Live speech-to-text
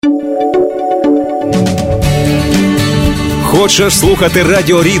Хочеш слухати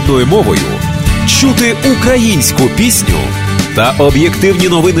радіо рідною мовою? Чути українську пісню та об'єктивні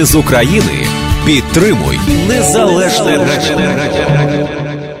новини з України? Підтримуй Незалежне Радіо.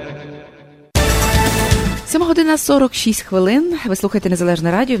 7:46. Ви слухаєте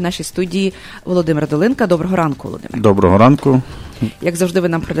Незалежне Радіо. В нашій студії Володимир Долинка. Доброго ранку, Володимир. Доброго ранку. Як завжди, ви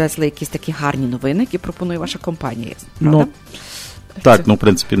нам принесли якісь такі гарні новини, які пропонує ваша компанія, правда? В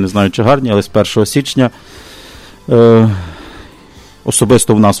принципі, не знаю, чи гарні, але з 1 січня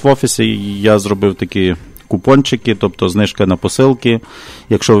особисто в нас в офісі я зробив такі купончики, тобто знижка на посилки.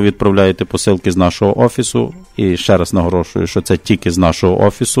 Якщо ви відправляєте посилки з нашого офісу, і ще раз наголошую, що це тільки з нашого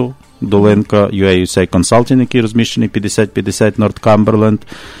офісу, Долинка, USA Consulting, який розміщений 5050 North Cumberland,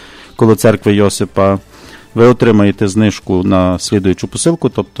 коло церкви Йосипа, ви отримаєте знижку на слідуючу посилку,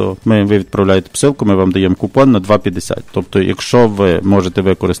 тобто ви відправляєте посилку, ми вам даємо купон на 2,50. Тобто, якщо ви можете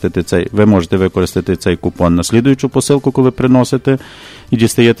використати цей купон на слідуючу посилку, коли приносите, і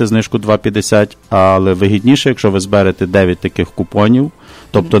дістаєте знижку 2,50, але вигідніше, якщо ви зберете 9 таких купонів,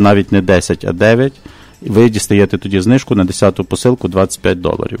 тобто навіть не 10, а 9, ви дістаєте тоді знижку на 10-ту посилку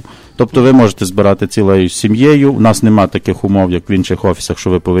 $25. Тобто ви можете збирати цілою сім'єю. У нас нема таких умов, як в інших офісах, що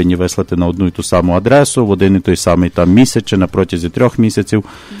ви повинні вислати на одну і ту саму адресу, в один і той самий там місяць чи на протязі 3 місяців.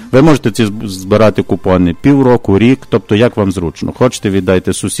 Ви можете збирати купони півроку, рік, тобто як вам зручно. Хочете,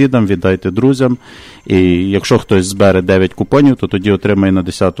 віддайте сусідам, віддайте друзям. І якщо хтось збере 9 купонів, то тоді отримає на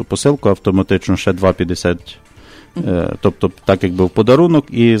 10-ту посилку автоматично ще $2,50. Тобто, так якби в подарунок,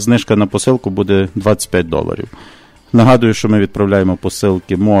 і знижка на посилку буде $25. Нагадую, що ми відправляємо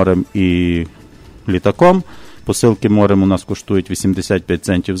посилки морем і літаком. Посилки морем у нас коштують 85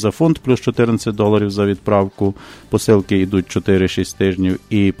 центів за фунт, плюс $14 за відправку. Посилки йдуть 4-6 тижнів.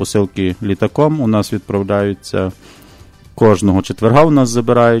 І посилки літаком у нас відправляються кожного четверга, у нас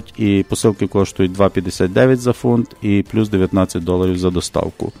забирають, і посилки коштують $2,59 за фунт і плюс $19 за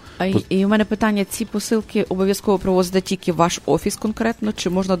доставку. І у мене питання, ці посилки обов'язково привозите тільки ваш офіс конкретно, чи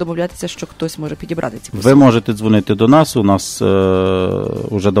можна домовлятися, що хтось може підібрати ці посилки? Ви можете дзвонити до нас, у нас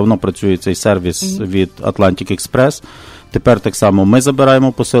вже давно працює цей сервіс від Atlantic Express. Тепер так само ми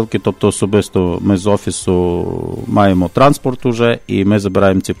забираємо посилки, тобто особисто ми з офісу маємо транспорт уже, і ми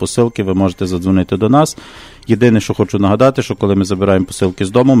забираємо ці посилки, ви можете задзвонити до нас. Єдине, що хочу нагадати, що коли ми забираємо посилки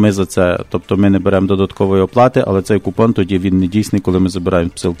з дому, ми за це, тобто ми не беремо додаткової оплати, але цей купон тоді він не дійсний, коли ми забираємо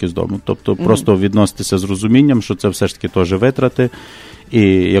посилки з дому. Тобто просто відноситися з розумінням, що це все ж таки теж витрати. І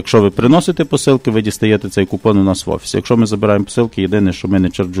якщо ви приносите посилки, ви дістаєте цей купон у нас в офісі. Якщо ми забираємо посилки, єдине, що ми не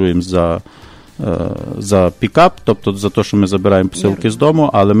чарджуємо за пікап, тобто за те, що ми забираємо посилки з дому,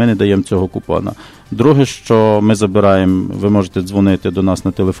 але ми не даємо цього купона. Друге, що ми забираємо, ви можете дзвонити до нас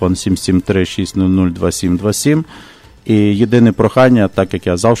на телефон 773-600-2727. І єдине прохання, так як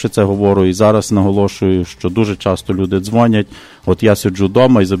я завжди це говорю і зараз наголошую, що дуже часто люди дзвонять, от я сиджу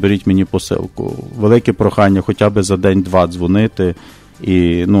вдома і заберіть мені посилку. Велике прохання хоча б за день-два дзвонити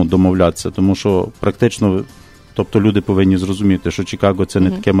і домовлятися, тому що практично... Тобто люди повинні зрозуміти, що Чикаго – це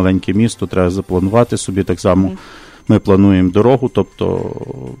не таке маленьке місто, треба запланувати собі. Так само ми плануємо дорогу, тобто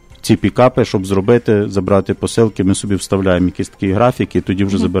ці пікапи, щоб зробити, забрати посилки, ми собі вставляємо якісь такі графіки, і тоді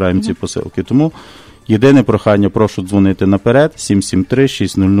вже забираємо ці посилки. Тому єдине прохання, прошу дзвонити наперед,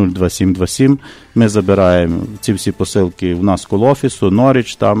 773-600-2727. Ми забираємо ці всі посилки в нас коло офісу,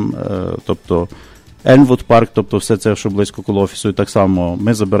 Норріч там, тобто Енвуд парк, тобто все це, що близько коло офісу. І так само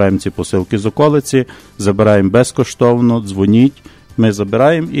ми забираємо ці посилки з околиці, забираємо безкоштовно, дзвоніть, ми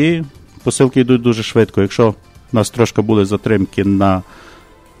забираємо і посилки йдуть дуже швидко. Якщо у нас трошки були затримки на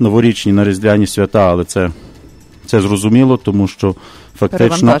новорічні, на різдвяні свята, але це зрозуміло, тому що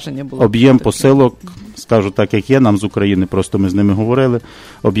фактично об'єм посилок, скажу так, як є, нам з України, просто ми з ними говорили,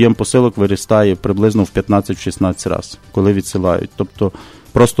 об'єм посилок виростає приблизно в 15-16 разів, коли відсилають. Тобто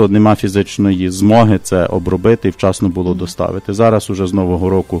просто нема фізичної змоги це обробити і вчасно було доставити. Зараз уже з Нового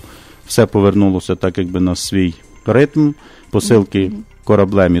року все повернулося так, якби на свій ритм. Посилки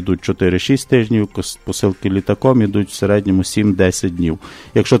кораблем ідуть 4-6 тижнів, посилки літаком ідуть в середньому 7-10 днів.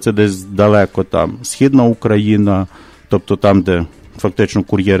 Якщо це десь далеко там Східна Україна, тобто там, де фактично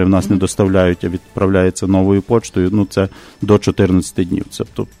кур'єри в нас не доставляють, а відправляється новою поштою, це до 14 днів,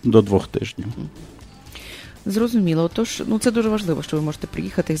 тобто до 2 тижнів. Зрозуміло. Отож, це дуже важливо, що ви можете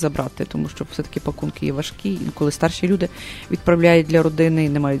приїхати і забрати, тому що все-таки пакунки є важкі, інколи старші люди відправляють для родини і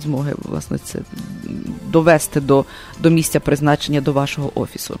не мають змоги, власне, це довести до місця призначення, до вашого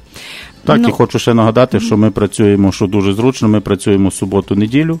офісу. Так, і хочу ще нагадати, що ми працюємо, що дуже зручно, ми працюємо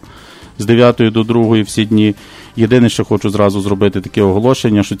суботу-неділю, з 9 до 2 всі дні. Єдине, що хочу зразу зробити таке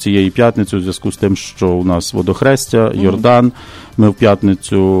оголошення, що цієї п'ятниці, у зв'язку з тим, що у нас водохрестя, Йордан, ми в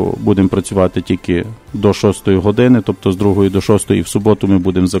п'ятницю будемо працювати тільки до 6 години, тобто з 2 до 6, і в суботу ми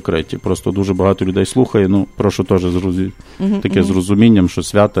будемо закриті. Просто дуже багато людей слухає, прошу теж таке з розумінням, що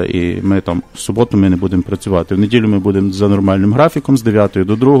свята, і ми там в суботу ми не будемо працювати. В неділю ми будемо за нормальним графіком з 9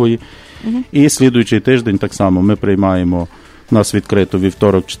 до 2, і слідуючий тиждень так само ми приймаємо. У нас відкрито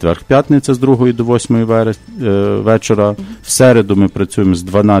вівторок, четвер, п'ятниця з 2 до 8 вечора. В середу ми працюємо з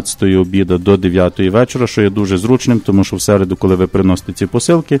 12 обіду до 9 вечора, що є дуже зручним, тому що в середу, коли ви приносите ці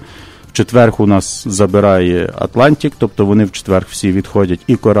посилки, в четвер у нас забирає Атлантик, тобто вони в четвер всі відходять,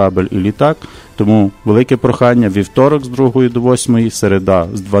 і корабель, і літак. Тому велике прохання: вівторок з 2 до 8, середа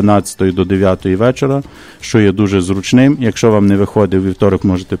з 12 до 9 вечора, що є дуже зручним. Якщо вам не виходить, у вівторок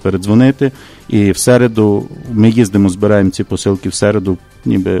можете передзвонити. І в середу ми їздимо, збираємо ці посилки в середу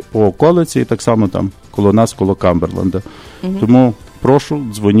ніби по околиці, і так само там коло нас, коло Камберленда. Тому прошу,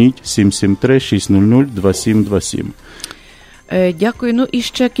 дзвоніть 773-600-2727. Дякую. І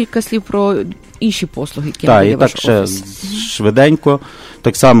ще кілька слів про інші послуги, які надає ваш офіс. Так, ще швиденько.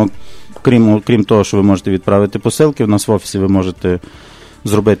 Так само, крім того, що ви можете відправити посилки, в нас в офісі ви можете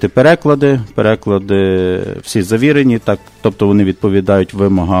зробити переклади всі завірені, тобто вони відповідають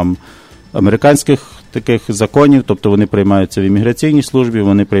вимогам американських таких законів, тобто вони приймаються в імміграційній службі,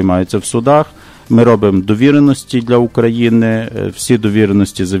 вони приймаються в судах. Ми робимо довіреності для України, всі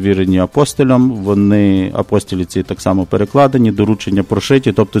довіреності завірені апостилем, апостилі ці так само перекладені, доручення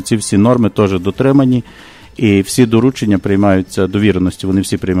прошиті, тобто ці всі норми теж дотримані, і всі доручення приймаються, довіреності, вони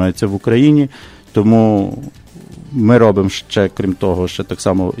всі приймаються в Україні, тому ми робимо ще, крім того, ще так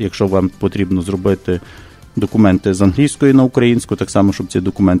само, якщо вам потрібно зробити документи з англійської на українську, так само, щоб ці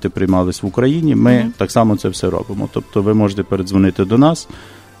документи приймались в Україні, ми так само це все робимо. Тобто ви можете передзвонити до нас,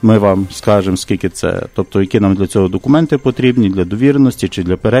 ми вам скажемо, скільки це, тобто які нам для цього документи потрібні, для довіреності чи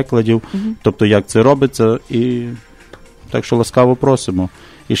для перекладів, тобто як це робиться, і так що ласкаво просимо.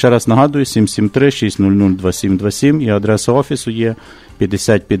 І ще раз нагадую, 773-600-2727, і адреса офісу є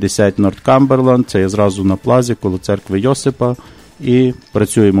 5050 North Cumberland, це є зразу на плазі, коло церкви Йосипа, і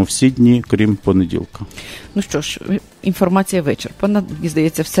працюємо всі дні, крім понеділка. Ну що ж, інформація вичерпана. Мені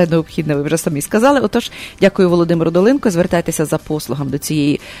здається, все необхідне ви вже самі сказали. Отож, дякую Володимиру Долинку. Звертайтеся за послугами до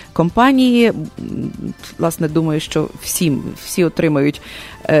цієї компанії. Власне, думаю, що всі отримають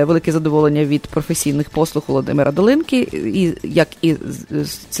велике задоволення від професійних послуг Володимира Долинки, як і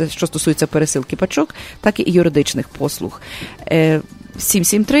це, що стосується пересилки пачок, так і юридичних послуг.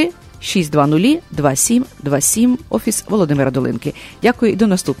 773-620-2727, офіс Володимира Долинки. Дякую і до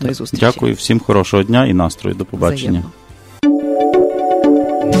наступної зустрічі. Дякую, всім хорошого дня і настрою. До побачення.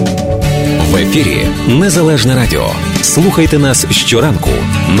 В ефірі Незалежне Радіо. Слухайте нас щоранку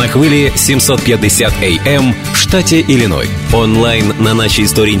на хвилі 750 AM в штаті Ілліной. Онлайн на нашій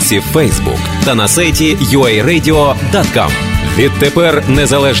сторінці Facebook та на сайті uaradio.com. Відтепер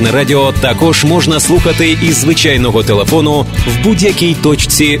Незалежне Радіо також можна слухати із звичайного телефону в будь-якій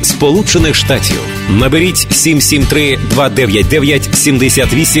точці Сполучених Штатів. Наберіть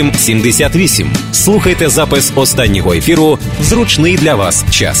 773-299-78-78. Слухайте запис останнього ефіру в зручний для вас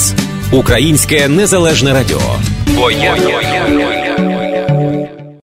час. Українське Незалежне Радіо. Бо я